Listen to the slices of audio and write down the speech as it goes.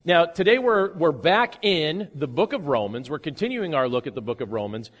Now, today we're back in the book of Romans. We're continuing our look at the book of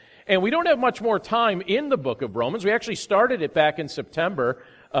Romans, and we don't have much more time in the book of Romans. We actually started it back in September.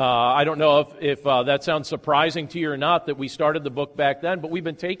 I don't know if that sounds surprising to you or not that we started the book back then, but we've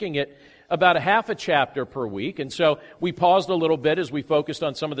been taking it about a half a chapter per week, and so we paused a little bit as we focused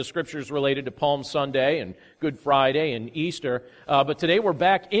on some of the scriptures related to Palm Sunday and Good Friday and Easter. But today we're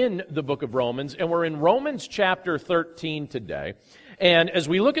back in the book of Romans, and we're in Romans chapter 13 today. And as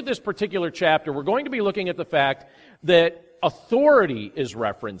we look at this particular chapter, we're going to be looking at the fact that authority is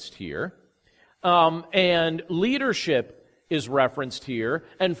referenced here, and leadership is referenced here,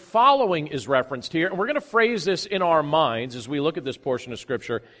 and following is referenced here. And we're going to phrase this in our minds as we look at this portion of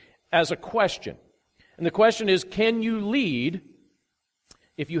Scripture as a question. And the question is, can you lead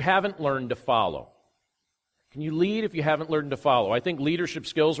if you haven't learned to follow? Can you lead if you haven't learned to follow? I think leadership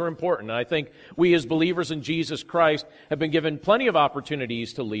skills are important. And I think we as believers in Jesus Christ have been given plenty of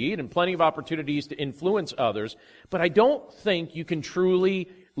opportunities to lead and plenty of opportunities to influence others. But I don't think you can truly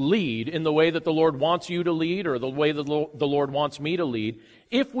lead in the way that the Lord wants you to lead or the way that the Lord wants me to lead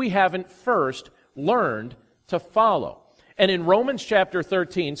if we haven't first learned to follow. And in Romans chapter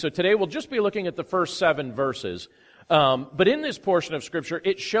 13, so today we'll just be looking at the first 7 verses. But in this portion of Scripture,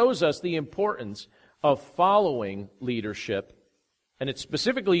 it shows us the importance of following leadership, and it's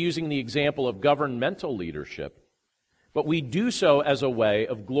specifically using the example of governmental leadership, but we do so as a way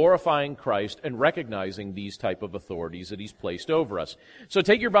of glorifying Christ and recognizing these type of authorities that He's placed over us. So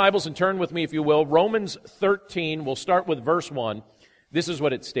take your Bibles and turn with me, if you will. Romans 13, we'll start with verse 1. This is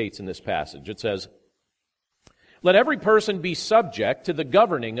what it states in this passage. It says, "Let every person be subject to the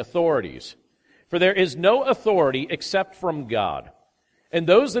governing authorities, for there is no authority except from God, and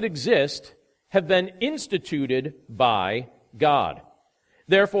those that exist have been instituted by God.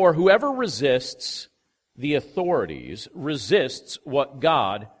 Therefore, whoever resists the authorities resists what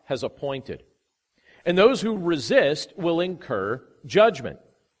God has appointed. And those who resist will incur judgment.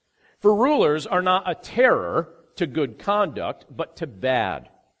 For rulers are not a terror to good conduct, but to bad.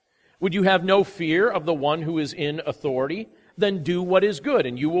 Would you have no fear of the one who is in authority? Then do what is good,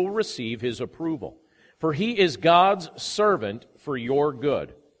 and you will receive his approval. For he is God's servant for your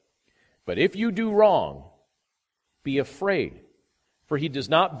good. But if you do wrong, be afraid, for he does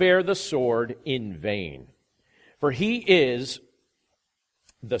not bear the sword in vain. For he is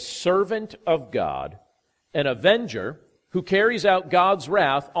the servant of God, an avenger who carries out God's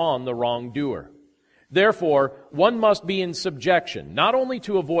wrath on the wrongdoer. Therefore, one must be in subjection, not only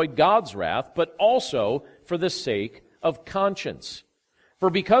to avoid God's wrath, but also for the sake of conscience. For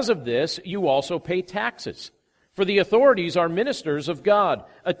because of this, you also pay taxes. For the authorities are ministers of God,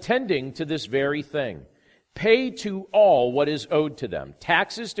 attending to this very thing. Pay to all what is owed to them,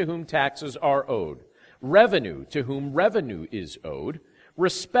 taxes to whom taxes are owed, revenue to whom revenue is owed,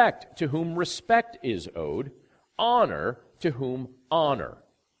 respect to whom respect is owed, honor to whom honor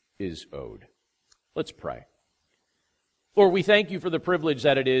is owed." Let's pray. Lord, we thank you for the privilege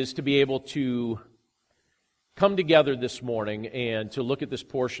that it is to be able to come together this morning and to look at this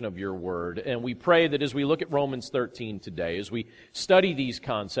portion of your word. And we pray that as we look at Romans 13 today, as we study these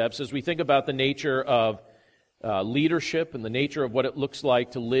concepts, as we think about the nature of leadership and the nature of what it looks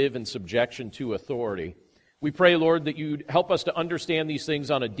like to live in subjection to authority, we pray, Lord, that you'd help us to understand these things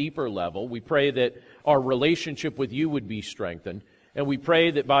on a deeper level. We pray that our relationship with you would be strengthened. And we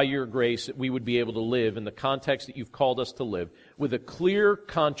pray that by your grace that we would be able to live in the context that you've called us to live with a clear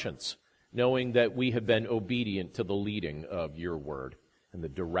conscience, knowing that we have been obedient to the leading of your word and the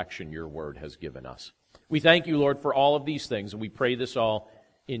direction your word has given us. We thank you, Lord, for all of these things, and we pray this all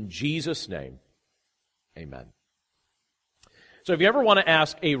in Jesus' name. Amen. So if you ever want to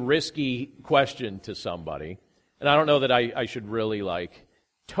ask a risky question to somebody, and I don't know that I should really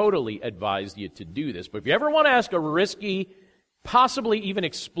totally advise you to do this, but if you ever want to ask a risky, possibly even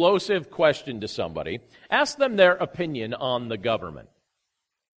explosive question to somebody, ask them their opinion on the government.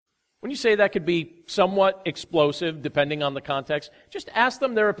 When you say that could be somewhat explosive, depending on the context, just ask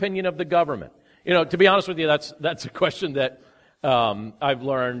them their opinion of the government. You know, to be honest with you, that's a question that I've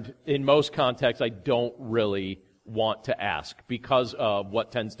learned in most contexts I don't really want to ask because of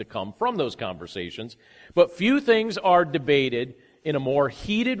what tends to come from those conversations. But few things are debated in a more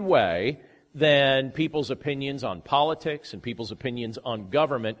heated way than people's opinions on politics and people's opinions on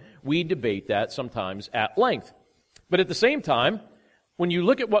government. We debate that sometimes at length. But at the same time, when you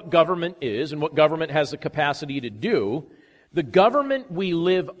look at what government is and what government has the capacity to do, the government we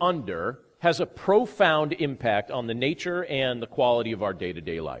live under has a profound impact on the nature and the quality of our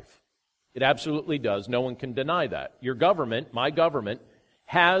day-to-day life. It absolutely does. No one can deny that. Your government, my government,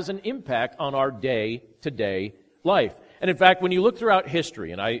 has an impact on our day-to-day life. And in fact, when you look throughout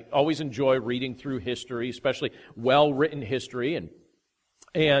history, and I always enjoy reading through history, especially well-written history, and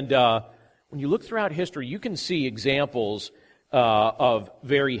when you look throughout history, you can see examples of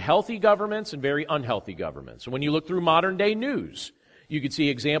very healthy governments and very unhealthy governments. And when you look through modern-day news, you can see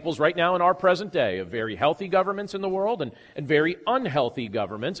examples right now in our present day of very healthy governments in the world and very unhealthy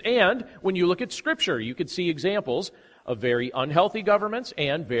governments. And when you look at Scripture, you could see examples of very unhealthy governments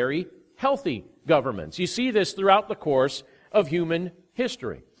and very healthy governments. You see this throughout the course of human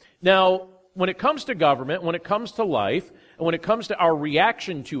history. Now, when it comes to government, when it comes to life, and when it comes to our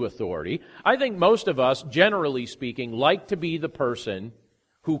reaction to authority, I think most of us, generally speaking, like to be the person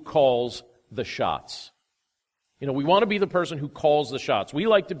who calls the shots. You know, we want to be the person who calls the shots. We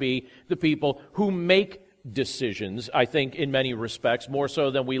like to be the people who make decisions, I think, in many respects, more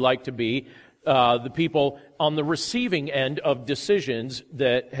so than we like to be the people on the receiving end of decisions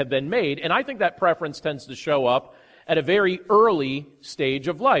that have been made. And I think that preference tends to show up at a very early stage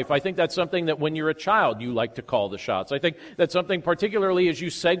of life. I think that's something that when you're a child, you like to call the shots. I think that's something particularly as you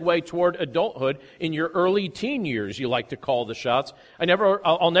segue toward adulthood in your early teen years, you like to call the shots.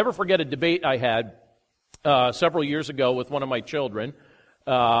 I'll never forget a debate I had several years ago with one of my children.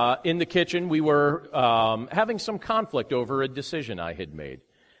 In the kitchen, we were having some conflict over a decision I had made.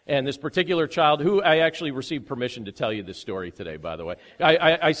 And this particular child, who I actually received permission to tell you this story today, by the way.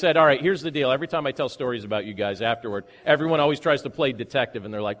 I said, all right, here's the deal. Every time I tell stories about you guys afterward, everyone always tries to play detective,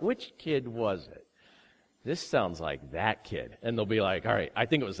 and they're like, which kid was it? This sounds like that kid. And they'll be like, all right, I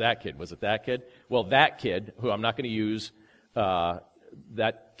think it was that kid. Was it that kid? Well, that kid, who I'm not going to use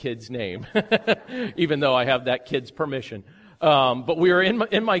that kid's name, even though I have that kid's permission. But we were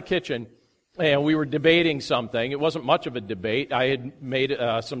in my kitchen, and we were debating something. It wasn't much of a debate. I had made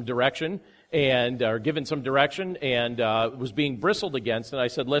some direction or given some direction and was being bristled against. And I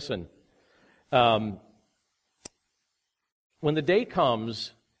said, listen, when the day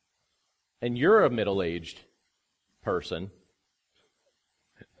comes and you're a middle-aged person,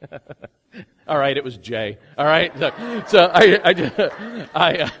 all right, it was Jay. All right, so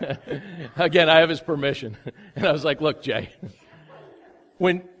again, I have his permission, and I was like, look, Jay,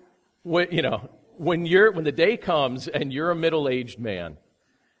 when the day comes and you're a middle-aged man,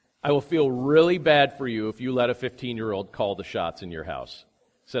 I will feel really bad for you if you let a 15-year-old call the shots in your house.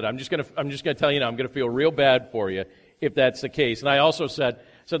 I said, I'm just going to tell you now, I'm going to feel real bad for you if that's the case. And I also said,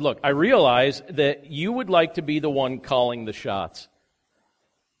 look, I realize that you would like to be the one calling the shots.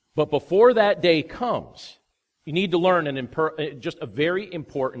 But before that day comes, you need to learn just a very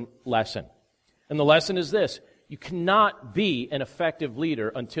important lesson. And the lesson is this: you cannot be an effective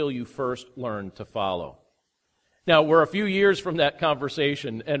leader until you first learn to follow. Now, we're a few years from that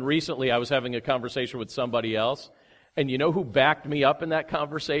conversation, and recently I was having a conversation with somebody else, and you know who backed me up in that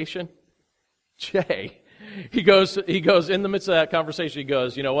conversation? Jay. He goes, in the midst of that conversation, he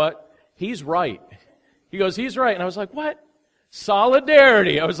goes, you know what? He's right. He goes, he's right. And I was like, what?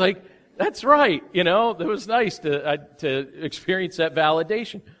 Solidarity. I was like, that's right. You know, it was nice to experience that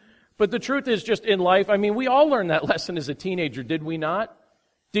validation. But the truth is, just in life, I mean, we all learned that lesson as a teenager, did we not?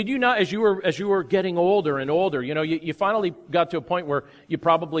 Did you not, as you were getting older and older, you know, you finally got to a point where you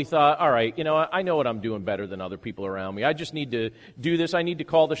probably thought, all right, you know, I know what I'm doing better than other people around me. I just need to do this. I need to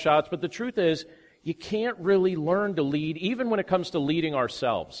call the shots. But the truth is, you can't really learn to lead, even when it comes to leading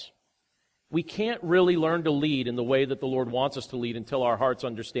ourselves. We can't really learn to lead in the way that the Lord wants us to lead until our hearts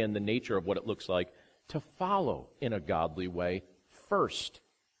understand the nature of what it looks like to follow in a godly way first.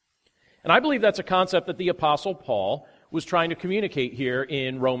 And I believe that's a concept that the Apostle Paul was trying to communicate here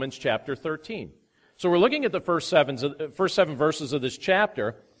in Romans chapter 13. So we're looking at the first seven verses of this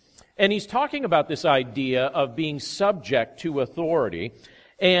chapter, and he's talking about this idea of being subject to authority.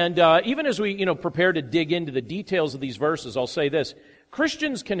 And even as we, prepare to dig into the details of these verses, I'll say this: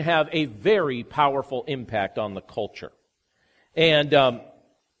 Christians can have a very powerful impact on the culture. And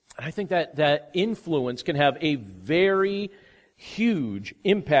I think that influence can have a very huge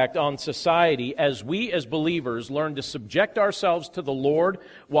impact on society as we as believers learn to subject ourselves to the Lord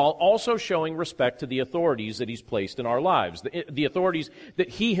while also showing respect to the authorities that He's placed in our lives, the authorities that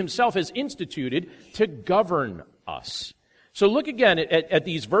He Himself has instituted to govern us. So look again at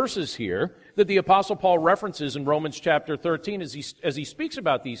these verses here that the Apostle Paul references in Romans chapter 13 as he speaks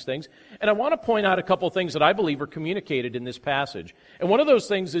about these things. And I want to point out a couple of things that I believe are communicated in this passage. And one of those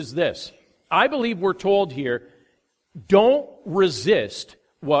things is this: I believe we're told here, don't resist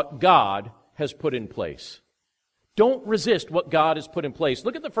what God has put in place. Don't resist what God has put in place.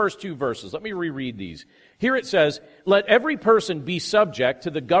 Look at the first two verses. Let me reread these. Here it says, "Let every person be subject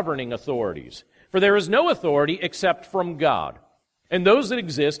to the governing authorities. For there is no authority except from God, and those that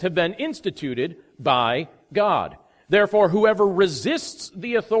exist have been instituted by God. Therefore, whoever resists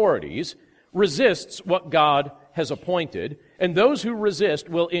the authorities resists what God has appointed, and those who resist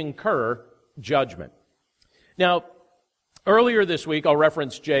will incur judgment. Now, earlier this week, I'll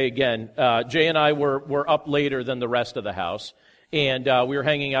reference Jay again. Jay and I were up later than the rest of the house, and we were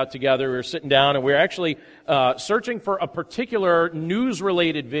hanging out together. We were sitting down, and we were actually searching for a particular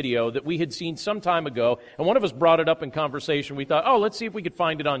news-related video that we had seen some time ago, and one of us brought it up in conversation. We thought, let's see if we could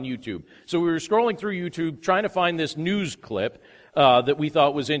find it on YouTube. So we were scrolling through YouTube, trying to find this news clip that we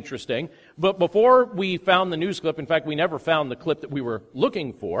thought was interesting. But before we found the news clip, in fact, we never found the clip that we were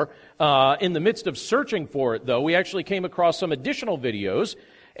looking for. In the midst of searching for it, though, we actually came across some additional videos,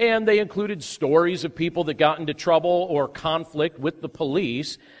 and they included stories of people that got into trouble or conflict with the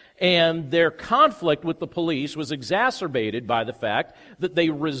police, and their conflict with the police was exacerbated by the fact that they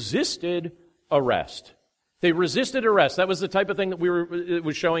resisted arrest. They resisted arrest. That was the type of thing that it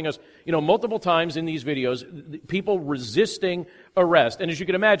was showing us, multiple times in these videos, people resisting arrest. And as you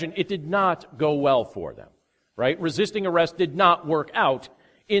can imagine, it did not go well for them, right? Resisting arrest did not work out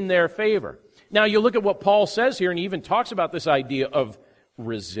in their favor. Now, you look at what Paul says here, and he even talks about this idea of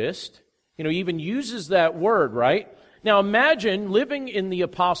resist. He even uses that word, right? Now, imagine living in the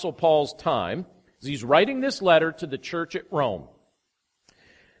Apostle Paul's time, as he's writing this letter to the church at Rome.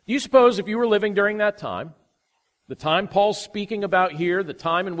 Do you suppose if you were living during that time, the time Paul's speaking about here, the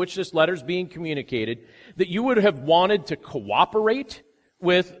time in which this letter's being communicated, that you would have wanted to cooperate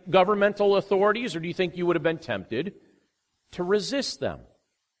with governmental authorities, or do you think you would have been tempted to resist them?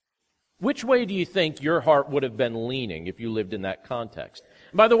 Which way do you think your heart would have been leaning if you lived in that context?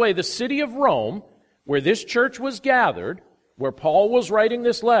 By the way, the city of Rome, where this church was gathered, where Paul was writing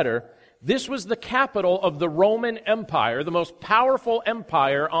this letter, this was the capital of the Roman Empire, the most powerful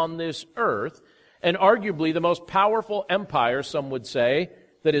empire on this earth, and arguably the most powerful empire, some would say,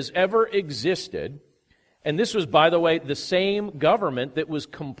 that has ever existed. And this was, by the way, the same government that was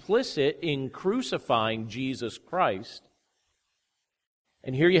complicit in crucifying Jesus Christ.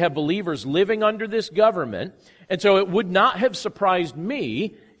 And here you have believers living under this government. And so it would not have surprised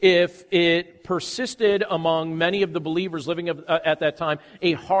me if it persisted among many of the believers living at that time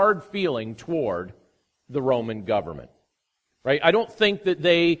a hard feeling toward the Roman government. Right? I don't think that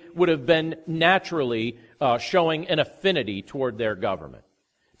they would have been naturally showing an affinity toward their government.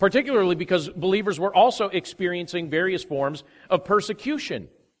 Particularly because believers were also experiencing various forms of persecution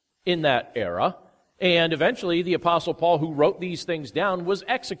in that era. And eventually the Apostle Paul, who wrote these things down, was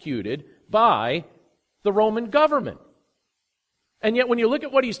executed by the Roman government. And yet when you look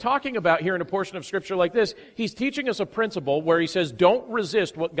at what he's talking about here in a portion of Scripture like this, he's teaching us a principle where he says, don't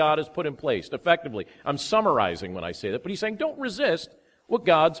resist what God has put in place. Effectively, I'm summarizing when I say that, but he's saying, don't resist what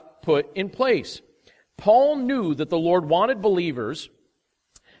God's put in place. Paul knew that the Lord wanted believers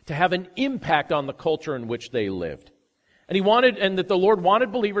to have an impact on the culture in which they lived. And that the Lord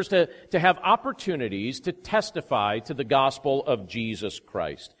wanted believers to have opportunities to testify to the gospel of Jesus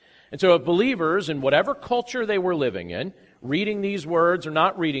Christ. And so if believers, in whatever culture they were living in, reading these words or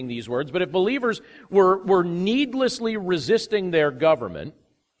not reading these words, but if believers were needlessly resisting their government,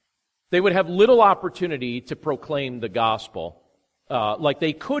 they would have little opportunity to proclaim the gospel like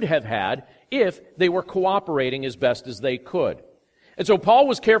they could have had if they were cooperating as best as they could. And so Paul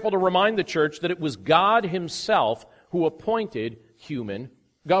was careful to remind the church that it was God himself who appointed human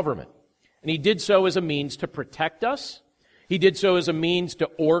government. And he did so as a means to protect us. He did so as a means to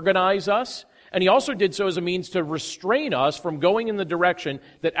organize us. And he also did so as a means to restrain us from going in the direction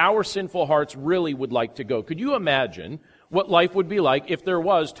that our sinful hearts really would like to go. Could you imagine what life would be like if there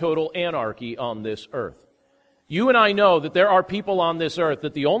was total anarchy on this earth? You and I know that there are people on this earth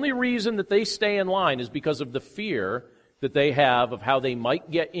that the only reason that they stay in line is because of the fear that they have of how they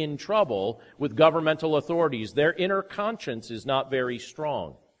might get in trouble with governmental authorities. Their inner conscience is not very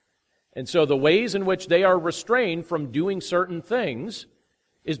strong. And so the ways in which they are restrained from doing certain things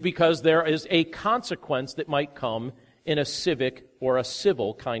is because there is a consequence that might come in a civic or a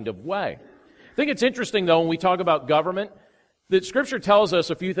civil kind of way. I think it's interesting, though, when we talk about government, that Scripture tells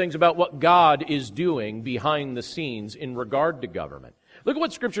us a few things about what God is doing behind the scenes in regard to government. Look at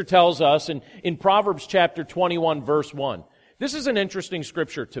what Scripture tells us in Proverbs chapter 21, verse 1. This is an interesting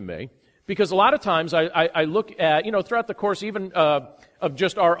Scripture to me, because a lot of times I look at, throughout the course even of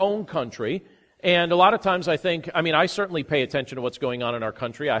just our own country, and a lot of times I think, I certainly pay attention to what's going on in our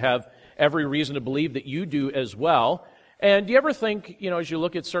country. I have every reason to believe that you do as well. And do you ever think, as you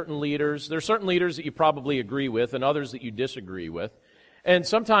look at certain leaders, there are certain leaders that you probably agree with and others that you disagree with. And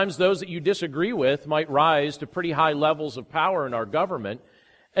sometimes those that you disagree with might rise to pretty high levels of power in our government.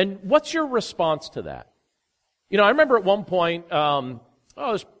 And what's your response to that? I remember at one point, I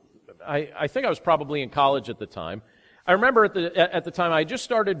think I was probably in college at the time, I remember at the time I just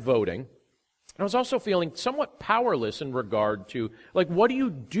started voting, and I was also feeling somewhat powerless in regard to, like, what do you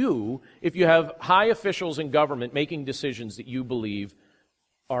do if you have high officials in government making decisions that you believe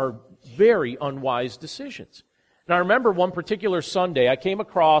are very unwise decisions? And I remember one particular Sunday, I came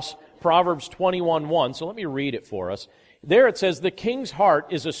across Proverbs 21:1, so let me read it for us. There it says, "The king's heart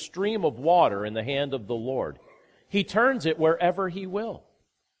is a stream of water in the hand of the Lord. He turns it wherever he will."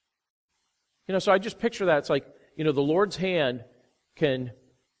 So I just picture that. It's like, the Lord's hand can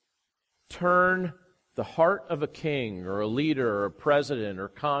turn the heart of a king or a leader or a president or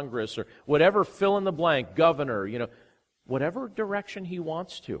Congress or whatever, fill in the blank, governor, whatever direction he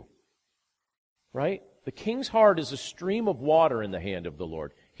wants to. Right? The king's heart is a stream of water in the hand of the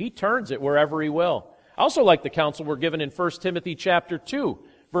Lord. He turns it wherever he will. I also like the counsel we're given in 1 Timothy chapter 2.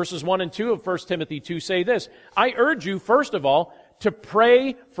 Verses 1 and 2 of 1 Timothy 2 say this, "I urge you, first of all, to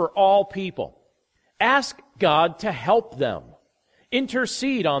pray for all people. Ask God to help them.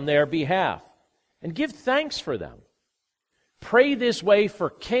 Intercede on their behalf. And give thanks for them. Pray this way for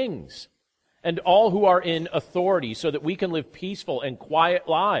kings and all who are in authority, so that we can live peaceful and quiet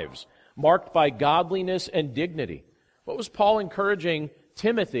lives, marked by godliness and dignity." What was Paul encouraging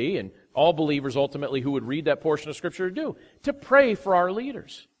Timothy and all believers ultimately who would read that portion of Scripture to do? To pray for our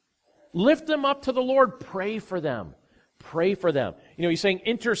leaders. Lift them up to the Lord. Pray for them. Pray for them. He's saying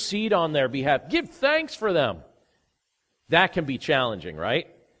intercede on their behalf. Give thanks for them. That can be challenging, right?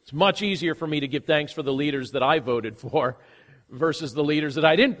 It's much easier for me to give thanks for the leaders that I voted for versus the leaders that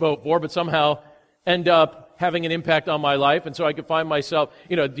I didn't vote for, but somehow end up having an impact on my life. And so I could find myself,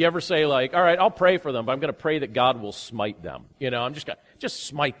 do you ever say, like, all right, I'll pray for them, but I'm going to pray that God will smite them. I'm just going to, just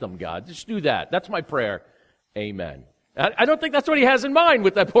smite them, God. Just do that. That's my prayer. Amen. I don't think that's what he has in mind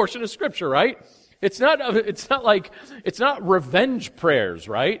with that portion of Scripture, right? It's not revenge prayers,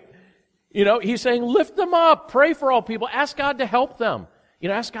 right? He's saying, lift them up, pray for all people, ask God to help them.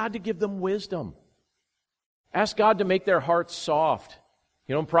 Ask God to give them wisdom. Ask God to make their hearts soft.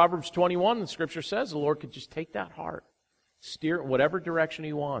 In Proverbs 21, the Scripture says the Lord could just take that heart, steer it in whatever direction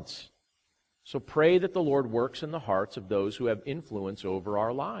He wants. So pray that the Lord works in the hearts of those who have influence over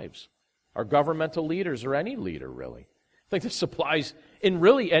our lives, our governmental leaders, or any leader, really. I think this applies in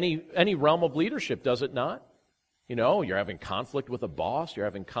really any realm of leadership, does it not? You're having conflict with a boss, you're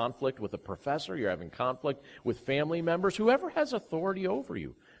having conflict with a professor, you're having conflict with family members, whoever has authority over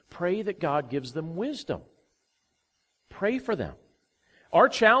you. Pray that God gives them wisdom. Pray for them. Our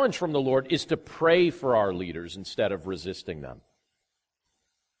challenge from the Lord is to pray for our leaders instead of resisting them.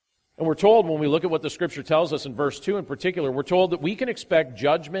 And we're told, when we look at what the Scripture tells us in verse 2 in particular, we're told that we can expect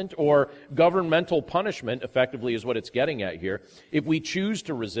judgment or governmental punishment, effectively is what it's getting at here, if we choose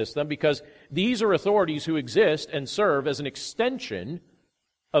to resist them, because these are authorities who exist and serve as an extension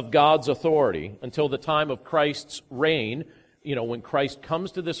of God's authority until the time of Christ's reign, when Christ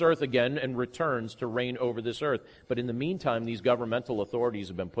comes to this earth again and returns to reign over this earth. But in the meantime, these governmental authorities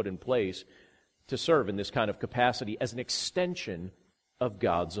have been put in place to serve in this kind of capacity as an extension of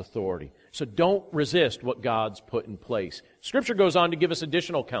God's authority. So don't resist what God's put in place. Scripture goes on to give us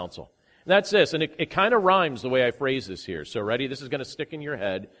additional counsel. And that's this, and it kind of rhymes the way I phrase this here. So ready? This is going to stick in your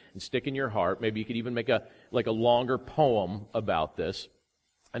head and stick in your heart. Maybe you could even make a longer poem about this.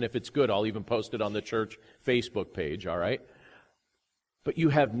 And if it's good, I'll even post it on the church Facebook page, all right? But you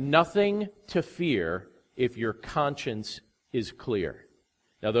have nothing to fear if your conscience is clear.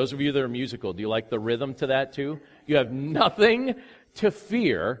 Now, those of you that are musical, do you like the rhythm to that too? You have nothing to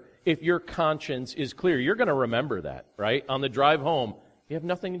fear if your conscience is clear. You're going to remember that, right? On the drive home, you have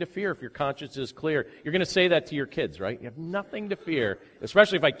nothing to fear if your conscience is clear. You're going to say that to your kids, right? You have nothing to fear,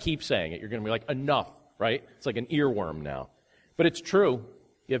 especially if I keep saying it. You're going to be like, enough, right? It's like an earworm now. But it's true.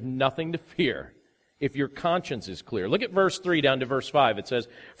 You have nothing to fear if your conscience is clear. Look at verse 3 down to verse 5. It says,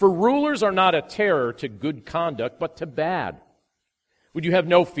 "For rulers are not a terror to good conduct, but to bad. Would you have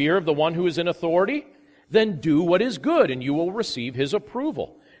no fear of the one who is in authority? Then do what is good, and you will receive his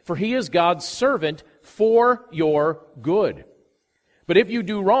approval. For he is God's servant for your good. But if you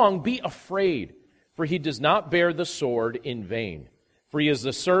do wrong, be afraid, for he does not bear the sword in vain. For he is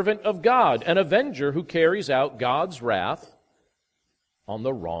the servant of God, an avenger who carries out God's wrath on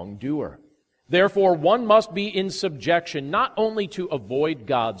the wrongdoer. Therefore, one must be in subjection, not only to avoid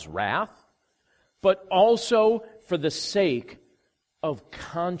God's wrath, but also for the sake of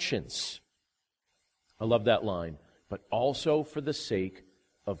conscience." I love that line. But also for the sake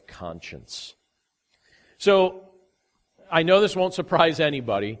of conscience. So, I know this won't surprise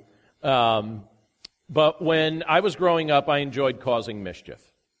anybody, but when I was growing up, I enjoyed causing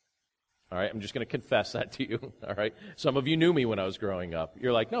mischief. All right, I'm just going to confess that to you. All right, some of you knew me when I was growing up.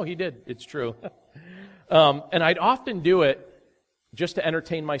 You're like, no, he did. It's true. And I'd often do it just to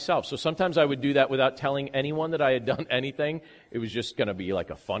entertain myself. So sometimes I would do that without telling anyone that I had done anything. It was just going to be like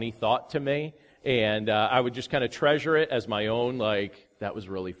a funny thought to me. And I would just kind of treasure it as my own, like, that was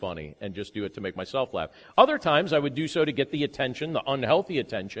really funny, and just do it to make myself laugh. Other times I would do so to get the attention, the unhealthy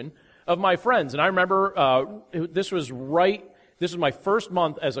attention, of my friends. And I remember this was my first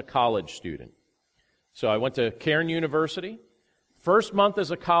month as a college student. So I went to Cairn University. First month as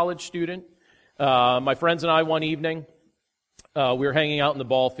a college student. My friends and I one evening, we were hanging out in the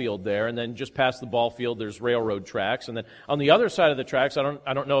ball field there, and then just past the ball field there's railroad tracks. And then on the other side of the tracks, I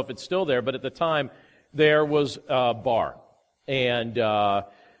don't know if it's still there, but at the time there was a bar. And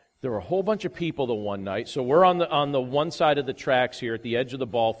there were a whole bunch of people the one night. So we're on the one side of the tracks here at the edge of the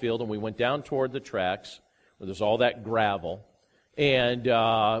ball field, and we went down toward the tracks where there's all that gravel. And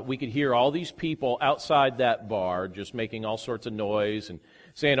we could hear all these people outside that bar just making all sorts of noise and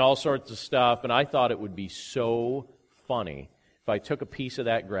saying all sorts of stuff. And I thought it would be so funny if I took a piece of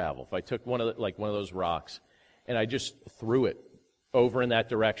that gravel, if I took one of those rocks, and I just threw it over in that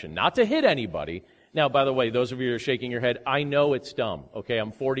direction. Not to hit anybody. Now, by the way, those of you who are shaking your head, I know it's dumb. Okay,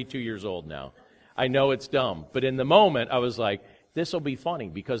 I'm 42 years old now. I know it's dumb. But in the moment, I was like, this will be funny.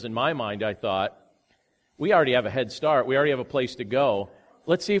 Because in my mind, I thought, we already have a head start. We already have a place to go.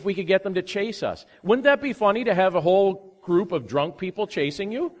 Let's see if we could get them to chase us. Wouldn't that be funny to have a whole group of drunk people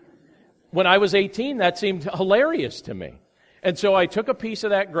chasing you? When I was 18, that seemed hilarious to me. And so I took a piece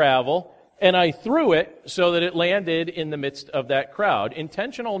of that gravel and I threw it so that it landed in the midst of that crowd.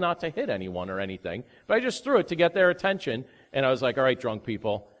 Intentional not to hit anyone or anything, but I just threw it to get their attention. And I was like, all right, drunk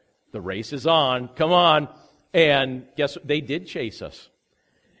people, the race is on. Come on. And guess what? They did chase us.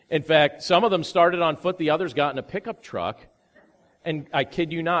 In fact, some of them started on foot. The others got in a pickup truck. And I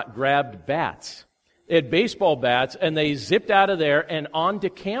kid you not, grabbed bats. They had baseball bats, and they zipped out of there and onto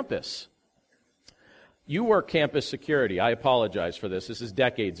campus. You work campus security. I apologize for this. This is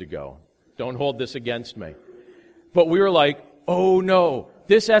decades ago. Don't hold this against me. But we were like, oh no,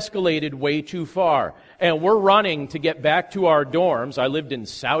 this escalated way too far. And we're running to get back to our dorms. I lived in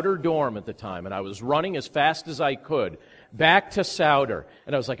Souder Dorm at the time, and I was running as fast as I could back to Souder.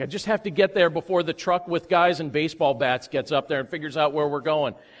 And I was like, I just have to get there before the truck with guys and baseball bats gets up there and figures out where we're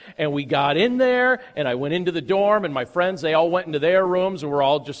going. And we got in there, and I went into the dorm, and my friends, they all went into their rooms, and we're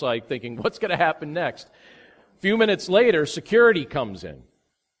all just like thinking, what's going to happen next? A few minutes later, security comes in.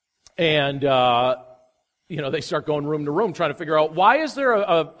 And, they start going room to room trying to figure out, why is there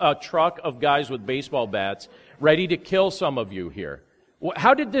a truck of guys with baseball bats ready to kill some of you here?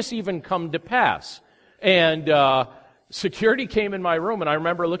 How did this even come to pass? And security came in my room, and I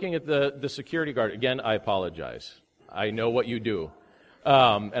remember looking at the security guard. Again, I apologize. I know what you do,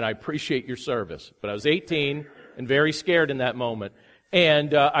 and I appreciate your service. But I was 18 and very scared in that moment.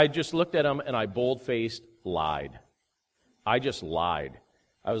 And I just looked at him, and I bold-faced lied. I just lied.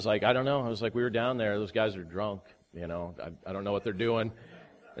 I was like, I don't know. I was like, we were down there. Those guys are drunk. I don't know what they're doing.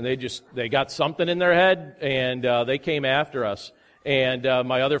 And they got something in their head, and they came after us. And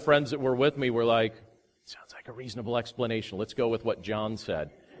my other friends that were with me were like, sounds like a reasonable explanation. Let's go with what John said.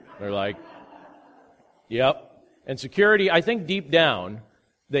 They're like, yep. And security, I think deep down,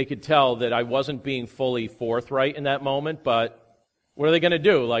 they could tell that I wasn't being fully forthright in that moment, but what are they going to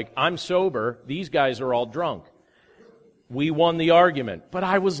do? Like, I'm sober. These guys are all drunk. We won the argument, but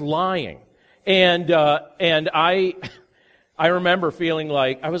I was lying. And I remember feeling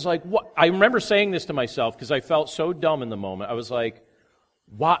like, I was like, what? I remember saying this to myself because I felt so dumb in the moment. I was like,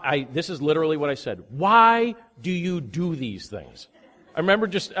 why? This is literally what I said. Why do you do these things? I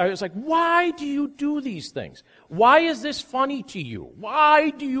was like, why do you do these things? Why is this funny to you?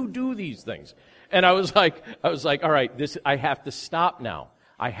 Why do you do these things? And I was like, all right, I have to stop now.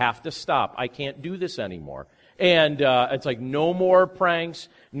 I have to stop. I can't do this anymore. And it's like, no more pranks,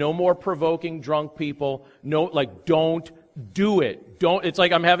 no more provoking drunk people. Don't do it. It's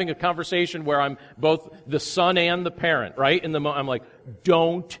like I'm having a conversation where I'm both the son and the parent, right? I'm like,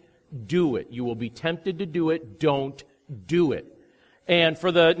 don't do it. You will be tempted to do it. Don't do it. And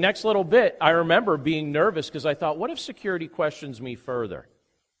for the next little bit, I remember being nervous because I thought, what if security questions me further?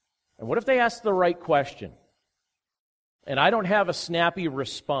 And what if they ask the right question? And I don't have a snappy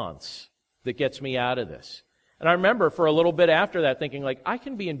response that gets me out of this. And I remember for a little bit after that thinking, like, I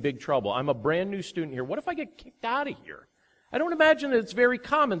can be in big trouble. I'm a brand new student here. What if I get kicked out of here? I don't imagine that it's very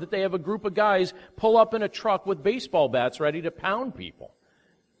common that they have a group of guys pull up in a truck with baseball bats ready to pound people.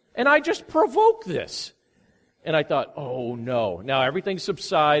 And I just provoked this. And I thought, oh no. Now everything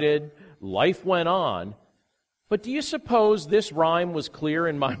subsided. Life went on. But do you suppose this rhyme was clear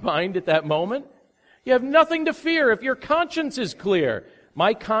in my mind at that moment? You have nothing to fear if your conscience is clear.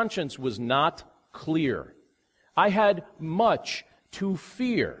 My conscience was not clear. I had much to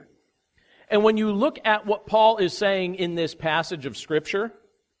fear. And when you look at what Paul is saying in this passage of Scripture,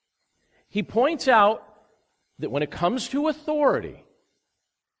 he points out that when it comes to authority,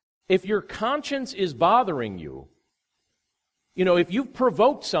 if your conscience is bothering you, if you've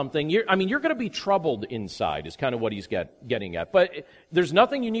provoked something, you're going to be troubled inside, is kind of what he's getting at. But there's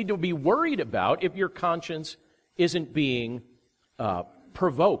nothing you need to be worried about if your conscience isn't being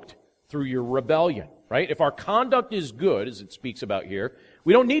provoked through your rebellion, right? If our conduct is good, as it speaks about here,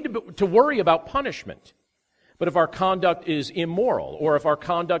 we don't need to worry about punishment. But if our conduct is immoral, or if our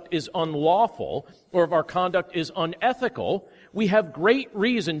conduct is unlawful, or if our conduct is unethical, we have great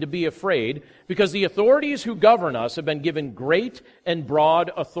reason to be afraid, because the authorities who govern us have been given great and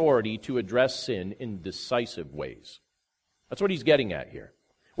broad authority to address sin in decisive ways. That's what he's getting at here.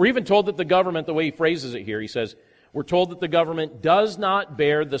 We're even told that the government, the way he phrases it here, he says, we're told that the government does not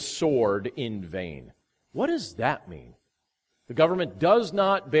bear the sword in vain. What does that mean? The government does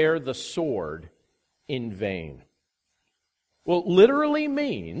not bear the sword in vain. Well, it literally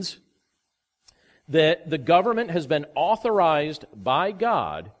means that the government has been authorized by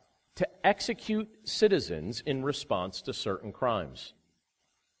God to execute citizens in response to certain crimes.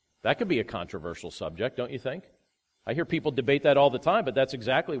 That could be a controversial subject, don't you think? I hear people debate that all the time, but that's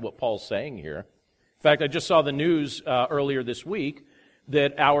exactly what Paul's saying here. In fact, I just saw the news earlier this week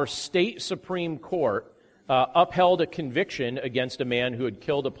that our state Supreme Court upheld a conviction against a man who had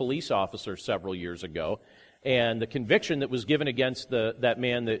killed a police officer several years ago. And the conviction that was given against that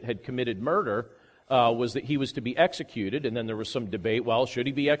man that had committed murder was that he was to be executed. And then there was some debate, well, should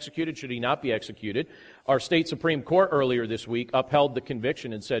he be executed? Should he not be executed? Our state Supreme Court earlier this week upheld the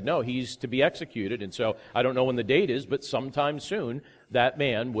conviction and said, no, he's to be executed. And so I don't know when the date is, but sometime soon that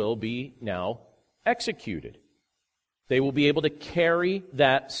man will be now executed. They will be able to carry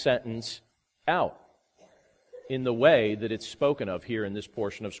that sentence out in the way that it's spoken of here in this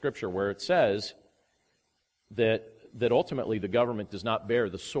portion of Scripture, where it says that ultimately the government does not bear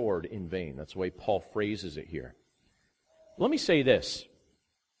the sword in vain. That's the way Paul phrases it here. Let me say this.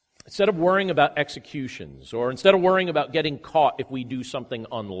 Instead of worrying about executions, or instead of worrying about getting caught if we do something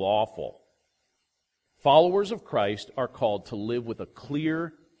unlawful, followers of Christ are called to live with a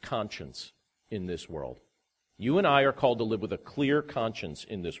clear conscience in this world. You and I are called to live with a clear conscience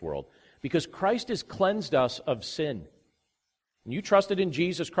in this world, because Christ has cleansed us of sin. When you trusted in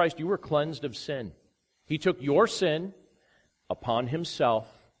Jesus Christ, you were cleansed of sin. He took your sin upon himself,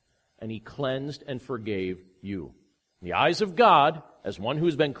 and he cleansed and forgave you. In the eyes of God, as one who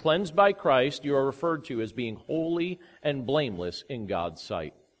has been cleansed by Christ, you are referred to as being holy and blameless in God's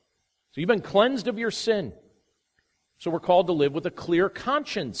sight. So you've been cleansed of your sin. So we're called to live with a clear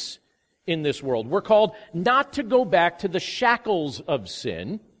conscience in this world. We're called not to go back to the shackles of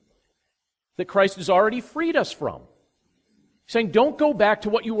sin that Christ has already freed us from. He's saying, don't go back to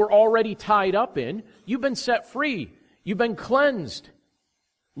what you were already tied up in. You've been set free. You've been cleansed.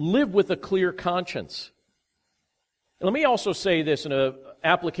 Live with a clear conscience. And let me also say this in an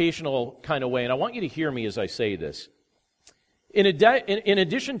applicational kind of way, and I want you to hear me as I say this. In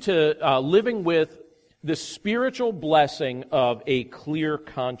addition to living with the spiritual blessing of a clear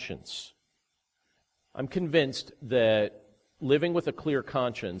conscience, I'm convinced that living with a clear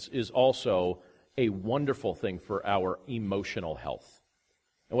conscience is also a wonderful thing for our emotional health.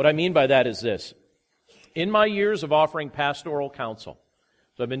 And what I mean by that is this. In my years of offering pastoral counsel,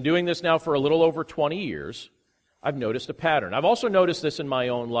 so I've been doing this now for a little over 20 years, I've noticed a pattern. I've also noticed this in my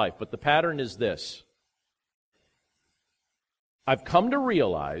own life, but the pattern is this. I've come to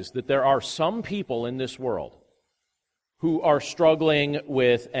realize that there are some people in this world who are struggling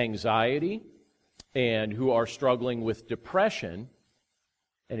with anxiety and who are struggling with depression.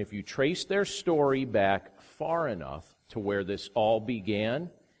 And if you trace their story back far enough to where this all began,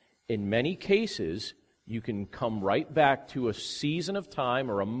 in many cases, you can come right back to a season of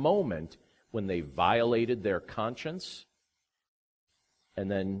time or a moment when they violated their conscience and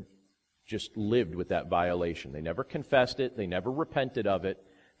then just lived with that violation. They never confessed it. They never repented of it.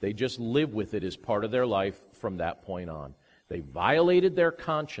 They just lived with it as part of their life from that point on. They violated their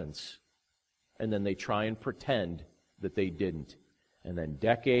conscience, and then they try and pretend that they didn't. And then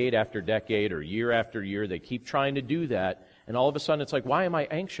decade after decade or year after year, they keep trying to do that. And all of a sudden it's like, why am I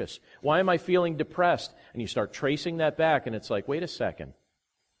anxious? Why am I feeling depressed? And you start tracing that back, and it's like, wait a second.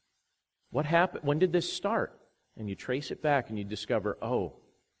 What happened? When did this start? And you trace it back and you discover, oh,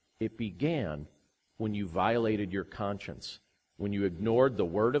 it began when you violated your conscience, when you ignored the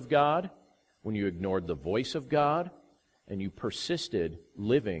Word of God, when you ignored the voice of God and you persisted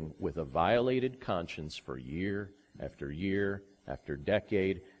living with a violated conscience for year after year after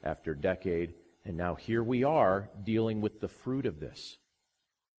decade after decade. And now here we are dealing with the fruit of this.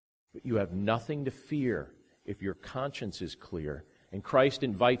 But you have nothing to fear if your conscience is clear. And Christ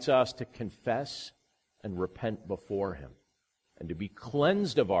invites us to confess and repent before Him and to be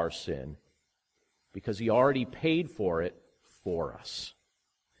cleansed of our sin because He already paid for it for us.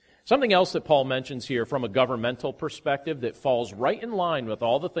 Something else that Paul mentions here from a governmental perspective that falls right in line with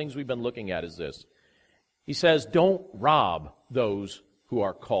all the things we've been looking at is this. He says, don't rob those who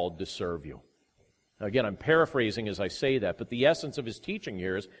are called to serve you. Now, again, I'm paraphrasing as I say that, but the essence of his teaching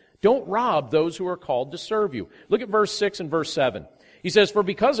here is, don't rob those who are called to serve you. Look at verse 6 and verse 7. He says, for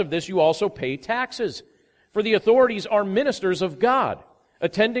because of this you also pay taxes. For the authorities are ministers of God,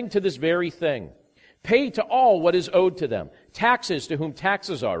 attending to this very thing. Pay to all what is owed to them. Taxes to whom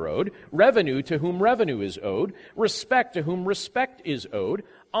taxes are owed. Revenue to whom revenue is owed. Respect to whom respect is owed.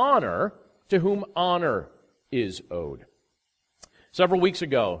 Honor to whom honor is owed. Several weeks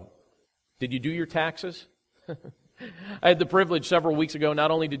ago, did you do your taxes? I had the privilege several weeks ago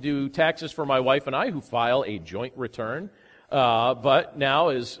not only to do taxes for my wife and I, who file a joint return, but now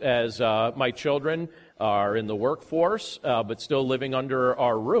as my children are in the workforce, but still living under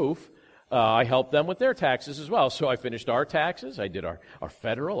our roof, I help them with their taxes as well. So I finished our taxes. I did our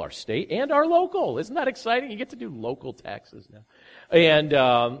federal, our state, and our local. Isn't that exciting? You get to do local taxes now. And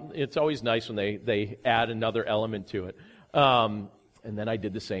it's always nice when they add another element to it. And then I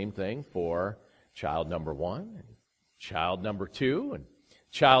did the same thing for child number 1, and child number 2, and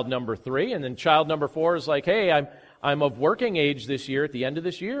child number 3. And then child number 4 is like, hey, I'm of working age this year. At the end of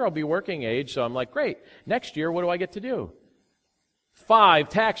this year, I'll be working age. So I'm like, great. Next year, what do I get to do? 5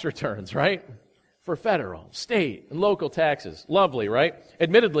 tax returns, right? For federal, state, and local taxes. Lovely, right?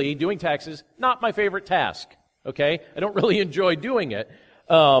 Admittedly, doing taxes, not my favorite task, okay? I don't really enjoy doing it.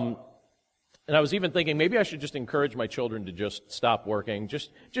 And I was even thinking maybe I should just encourage my children to just stop working,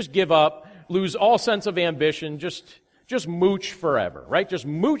 just give up, lose all sense of ambition, just mooch forever, right? Just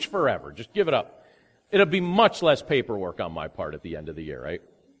mooch forever. Just give it up. It'll be much less paperwork on my part at the end of the year, right?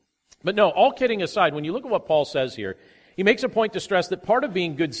 But no, all kidding aside, when you look at what Paul says here, he makes a point to stress that part of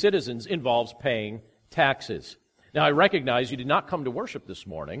being good citizens involves paying taxes. Now, I recognize you did not come to worship this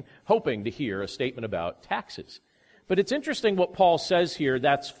morning hoping to hear a statement about taxes. But it's interesting what Paul says here,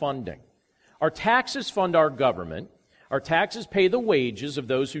 that's funding. Our taxes fund our government. Our taxes pay the wages of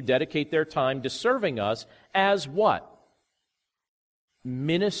those who dedicate their time to serving us as what?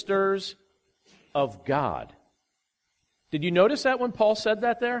 Ministers of God. Did you notice that when Paul said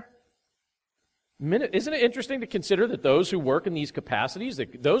that there? Isn't it interesting to consider that those who work in these capacities,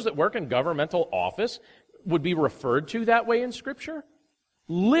 that those that work in governmental office, would be referred to that way in Scripture?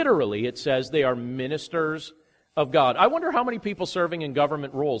 Literally, it says they are ministers of God. I wonder how many people serving in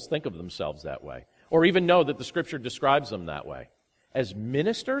government roles think of themselves that way, or even know that the Scripture describes them that way. As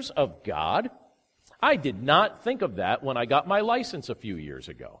ministers of God? I did not think of that when I got my license a few years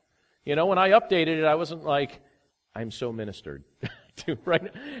ago. You know, when I updated it, I wasn't like, I'm so ministered to,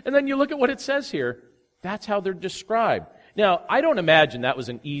 right? And then you look at what it says here. That's how they're described. Now, I don't imagine that was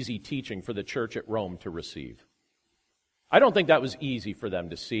an easy teaching for the church at Rome to receive. I don't think that was easy for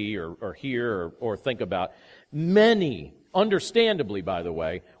them to see or hear or think about. Many, understandably, by the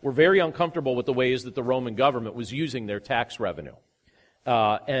way, were very uncomfortable with the ways that the Roman government was using their tax revenue.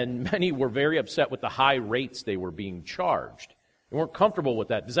 And many were very upset with the high rates they were being charged. They weren't comfortable with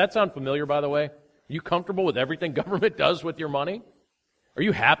that. Does that sound familiar, by the way? Are you comfortable with everything government does with your money? Are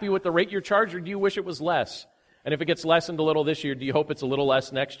you happy with the rate you're charged, or do you wish it was less? And if it gets lessened a little this year, do you hope it's a little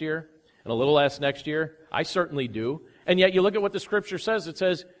less next year? And a little less next year? I certainly do. And yet you look at what the Scripture says. It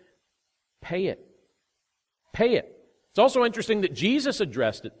says, pay it. Pay it. It's also interesting that Jesus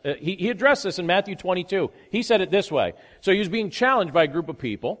addressed it. He addressed this in Matthew 22. He said it this way. So he was being challenged by a group of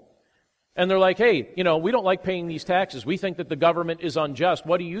people. And they're like, hey, we don't like paying these taxes. We think that the government is unjust.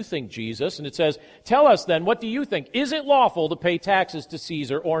 What do you think, Jesus? And it says, tell us then, what do you think? Is it lawful to pay taxes to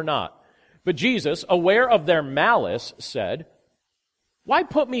Caesar or not? But Jesus, aware of their malice, said, why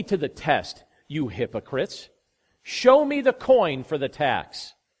put me to the test, you hypocrites? Show me the coin for the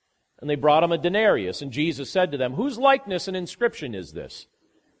tax. And they brought him a denarius, and Jesus said to them, whose likeness and inscription is this?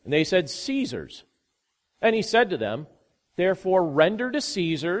 And they said, Caesar's. And he said to them, therefore render to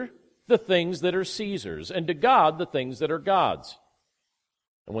Caesar the things that are Caesar's, and to God the things that are God's.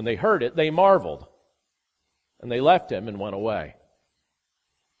 And when they heard it, they marveled. And they left him and went away.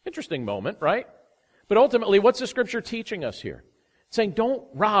 Interesting moment, right? But ultimately, what's the Scripture teaching us here? It's saying, don't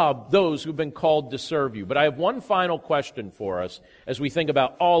rob those who've been called to serve you. But I have one final question for us as we think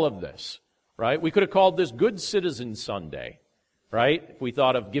about all of this, right? We could have called this Good Citizen Sunday, right? If we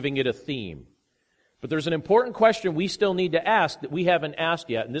thought of giving it a theme. But there's an important question we still need to ask that we haven't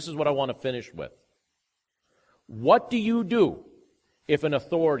asked yet, and this is what I want to finish with. What do you do if an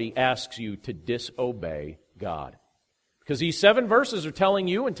authority asks you to disobey God? Because these 7 verses are telling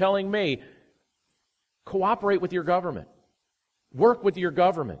you and telling me, cooperate with your government. Work with your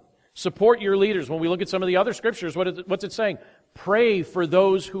government. Support your leaders. When we look at some of the other scriptures, what's it saying? Pray for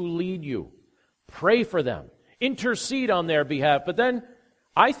those who lead you. Pray for them. Intercede on their behalf. But then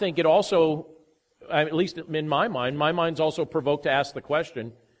I think it also, at least in my mind's also provoked to ask the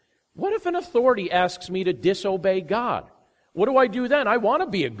question, what if an authority asks me to disobey God? What do I do then? I want to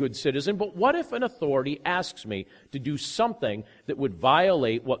be a good citizen, but what if an authority asks me to do something that would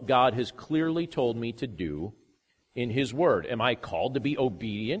violate what God has clearly told me to do in His Word? Am I called to be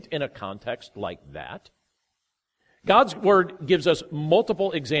obedient in a context like that? God's Word gives us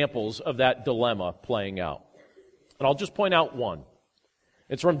multiple examples of that dilemma playing out. And I'll just point out one.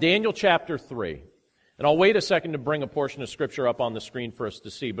 It's from Daniel chapter 3. And I'll wait a second to bring a portion of Scripture up on the screen for us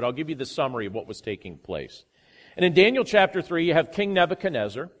to see, but I'll give you the summary of what was taking place. And in Daniel chapter 3, you have King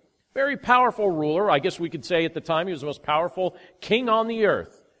Nebuchadnezzar, very powerful ruler. I guess we could say at the time he was the most powerful king on the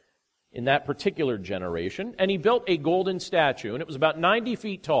earth in that particular generation. And he built a golden statue, and it was about 90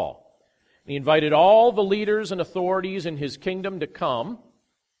 feet tall. And he invited all the leaders and authorities in his kingdom to come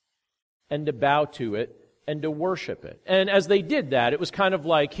and to bow to it and to worship it. And as they did that, it was kind of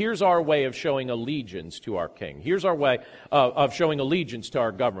like, here's our way of showing allegiance to our king. Here's our way of showing allegiance to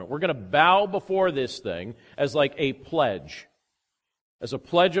our government. We're going to bow before this thing as like a pledge, as a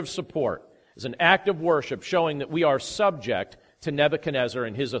pledge of support, as an act of worship, showing that we are subject to Nebuchadnezzar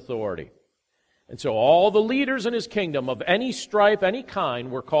and his authority. And so all the leaders in his kingdom of any stripe, any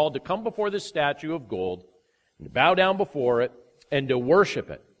kind, were called to come before this statue of gold and to bow down before it and to worship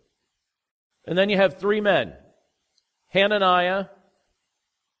it. And then you have 3 men, Hananiah,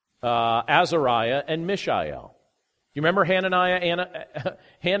 Azariah, and Mishael. You remember Hananiah,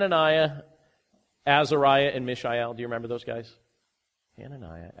 Azariah, and Mishael? Do you remember those guys?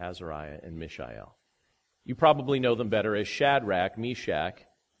 Hananiah, Azariah, and Mishael. You probably know them better as Shadrach, Meshach,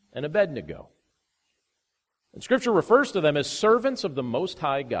 and Abednego. And Scripture refers to them as servants of the Most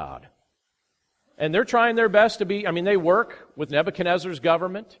High God. And they're trying their best to be, they work with Nebuchadnezzar's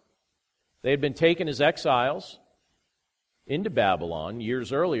government. They had been taken as exiles into Babylon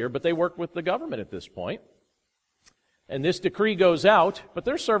years earlier, but they worked with the government at this point. And this decree goes out, but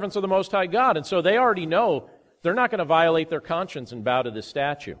they're servants of the Most High God, and so they already know they're not going to violate their conscience and bow to this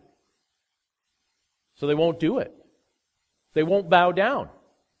statue. So they won't do it. They won't bow down.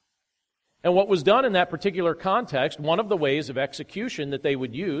 And what was done in that particular context, one of the ways of execution that they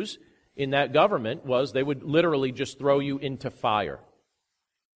would use in that government was they would literally just throw you into fire.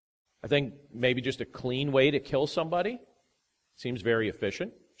 I think maybe just a clean way to kill somebody. Seems very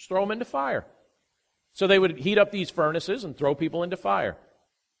efficient. Just throw them into fire. So they would heat up these furnaces and throw people into fire.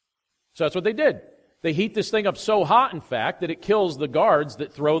 So that's what they did. They heat this thing up so hot, in fact, that it kills the guards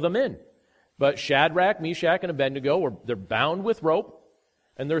that throw them in. But Shadrach, Meshach, and Abednego, they're bound with rope,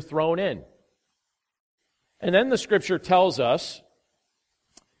 and they're thrown in. And then the Scripture tells us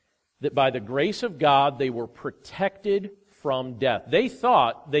that by the grace of God, they were protected from death. They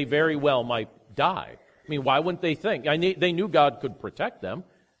thought they very well might die. Why wouldn't they think? They knew God could protect them.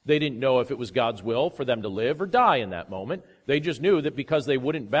 They didn't know if it was God's will for them to live or die in that moment. They just knew that because they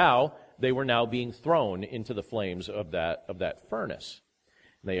wouldn't bow, they were now being thrown into the flames of that furnace.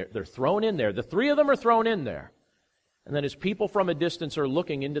 They're thrown in there. The 3 of them are thrown in there. And then as people from a distance are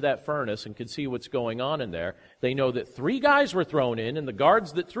looking into that furnace and can see what's going on in there, they know that 3 guys were thrown in, and the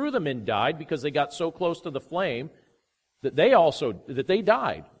guards that threw them in died because they got so close to the flame that they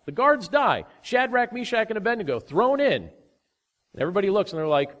died. The guards die. Shadrach, Meshach, and Abednego thrown in. And everybody looks and they're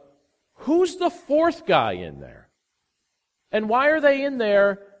like, who's the 4th guy in there? And why are they in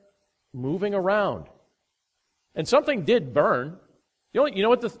there moving around? And something did burn.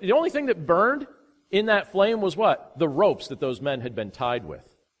 The only thing that burned in that flame was what? The ropes that those men had been tied with.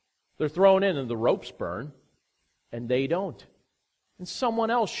 They're thrown in and the ropes burn, and they don't. And someone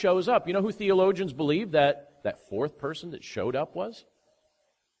else shows up. You know who theologians believe that 4th person that showed up was?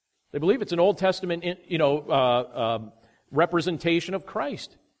 They believe it's an Old Testament, representation of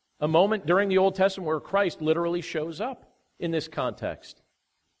Christ. A moment during the Old Testament where Christ literally shows up in this context.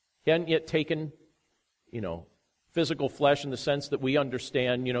 He hadn't yet taken, physical flesh in the sense that we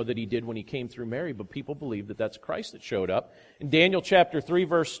understand, that he did when he came through Mary, but people believe that that's Christ that showed up. In Daniel chapter 3,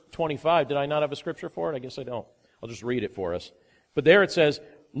 verse 25, did I not have a scripture for it? I guess I don't. I'll just read it for us. But there it says,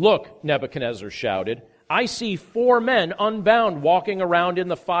 "Look," Nebuchadnezzar shouted, I see 4 men unbound walking around in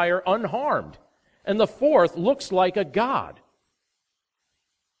the fire unharmed, and the 4th looks like a god.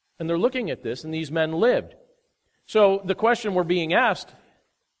 And they're looking at this, and these men lived. So the question we're being asked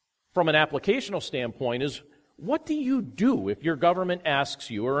from an applicational standpoint is, what do you do if your government asks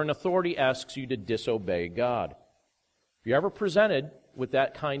you or an authority asks you to disobey God? If you're ever presented with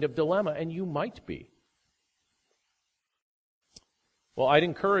that kind of dilemma, and you might be, well, I'd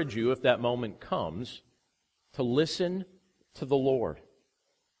encourage you, if that moment comes, to listen to the Lord,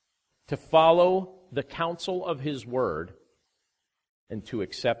 to follow the counsel of His Word, and to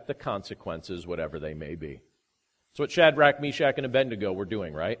accept the consequences, whatever they may be. That's what Shadrach, Meshach, and Abednego were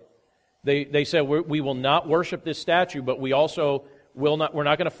doing, right? They said, we will not worship this statue, but we also we're not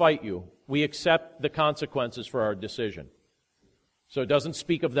going to fight you. We accept the consequences for our decision. So it doesn't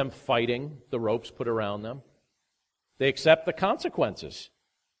speak of them fighting the ropes put around them. They accept the consequences.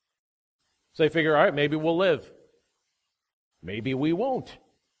 So they figure, all right, maybe we'll live. Maybe we won't.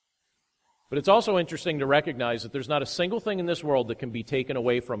 But it's also interesting to recognize that there's not a single thing in this world that can be taken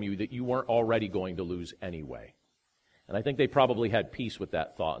away from you that you weren't already going to lose anyway. And I think they probably had peace with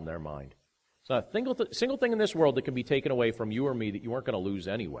that thought in their mind. It's not a single thing in this world that can be taken away from you or me that you weren't going to lose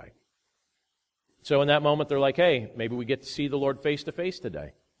anyway. So in that moment, they're like, hey, maybe we get to see the Lord face to face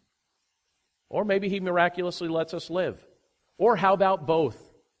today. Or maybe He miraculously lets us live. Or how about both?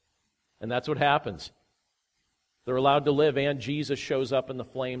 And that's what happens. They're allowed to live, and Jesus shows up in the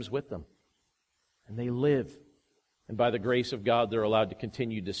flames with them. And they live. And by the grace of God, they're allowed to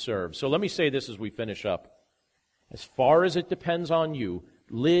continue to serve. So let me say this as we finish up. As far as it depends on you,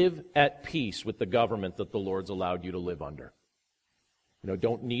 live at peace with the government that the Lord's allowed you to live under.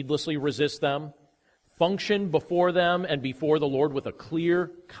 Don't needlessly resist them. Function before them and before the Lord with a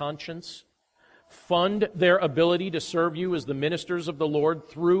clear conscience. Fund their ability to serve you as the ministers of the Lord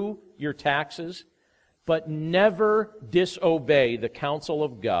through your taxes. But never disobey the counsel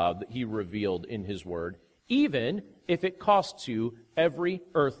of God that He revealed in His Word, even if it costs you every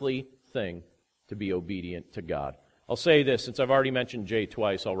earthly thing to be obedient to God. I'll say this, since I've already mentioned Jay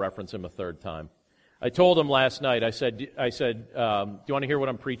twice, I'll reference him a third time. I told him last night, I said, do you want to hear what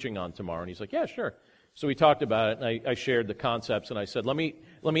I'm preaching on tomorrow? And he's like, yeah, sure. So we talked about it, and I shared the concepts, and I said, let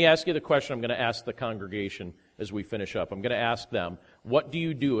me ask you the question I'm going to ask the congregation as we finish up. I'm going to ask them, what do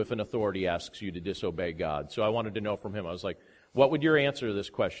you do if an authority asks you to disobey God? So I wanted to know from him. I was like, what would your answer to this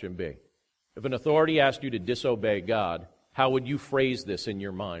question be? If an authority asked you to disobey God, how would you phrase this in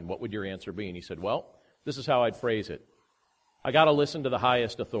your mind? What would your answer be? And he said, well, this is how I'd phrase it. I got to listen to the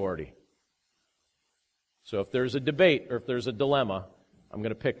highest authority. So if there's a debate or if there's a dilemma, I'm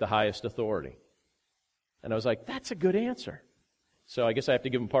going to pick the highest authority. And I was like, that's a good answer. So I guess I have to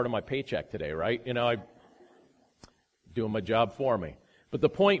give him part of my paycheck today, right? I'm doing my job for me. But the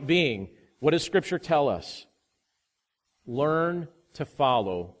point being, what does Scripture tell us? Learn to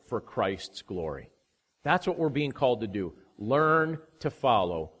follow for Christ's glory. That's what we're being called to do. Learn to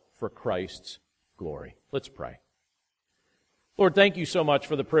follow for Christ's glory. Let's pray. Lord, thank you so much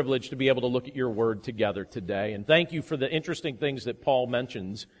for the privilege to be able to look at your word together today. And thank you for the interesting things that Paul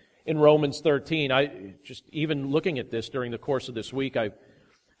mentions in Romans 13. Even looking at this during the course of this week, I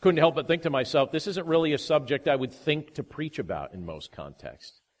couldn't help but think to myself, this isn't really a subject I would think to preach about in most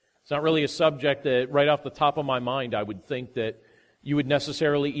contexts. It's not really a subject that right off the top of my mind I would think that you would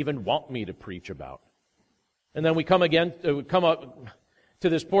necessarily even want me to preach about. And then we come up to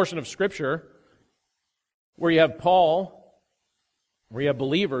this portion of Scripture where you have Paul, where you have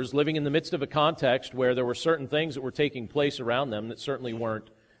believers living in the midst of a context where there were certain things that were taking place around them that certainly weren't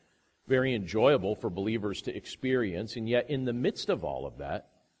very enjoyable for believers to experience. And yet in the midst of all of that,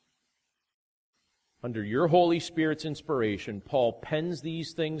 under your Holy Spirit's inspiration, Paul pens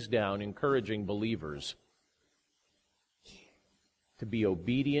these things down, encouraging believers to be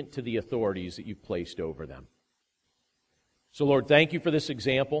obedient to the authorities that you've placed over them. So, Lord, thank you for this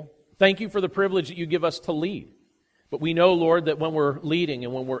example. Thank you for the privilege that you give us to lead. But we know, Lord, that when we're leading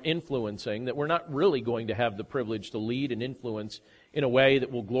and when we're influencing, that we're not really going to have the privilege to lead and influence in a way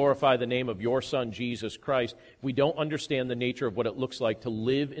that will glorify the name of your Son, Jesus Christ. We don't understand the nature of what it looks like to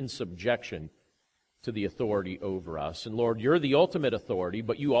live in subjection to the authority over us. And Lord, you're the ultimate authority,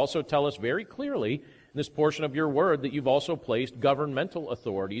 but you also tell us very clearly in this portion of your word that you've also placed governmental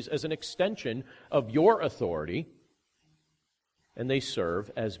authorities as an extension of your authority, and they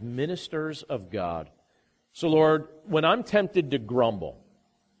serve as ministers of God. So Lord, when I'm tempted to grumble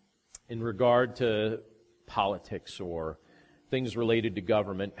in regard to politics or things related to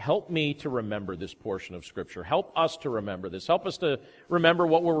government, help me to remember this portion of Scripture. Help us to remember this. Help us to remember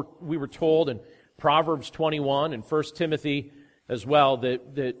what we were told in Proverbs 21 and 1 Timothy as well,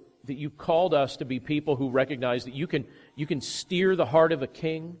 that that you called us to be people who recognize that you can steer the heart of a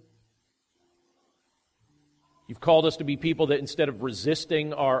king. You've called us to be people that instead of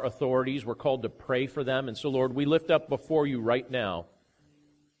resisting our authorities, we're called to pray for them. And so, Lord, we lift up before you right now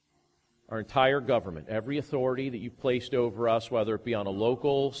our entire government, every authority that you've placed over us, whether it be on a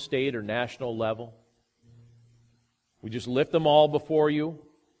local, state, or national level. We just lift them all before you.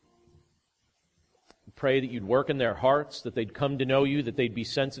 We pray that you'd work in their hearts, that they'd come to know you, that they'd be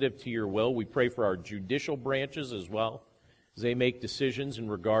sensitive to your will. We pray for our judicial branches as well, as they make decisions in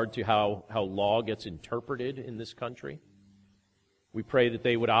regard to how law gets interpreted in this country. We pray that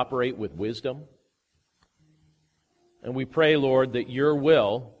they would operate with wisdom. And we pray, Lord, that your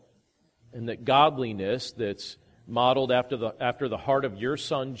will and that godliness that's modeled after the heart of your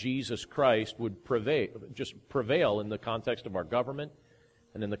Son, Jesus Christ, would prevail in the context of our government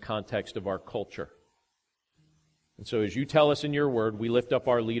and in the context of our culture. And so as you tell us in your word, we lift up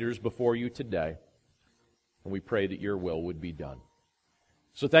our leaders before you today. And we pray that your will would be done.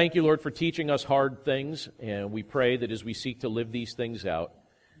 So thank you, Lord, for teaching us hard things. And we pray that as we seek to live these things out,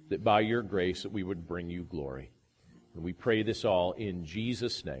 that by your grace that we would bring you glory. And we pray this all in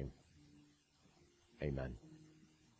Jesus' name. Amen.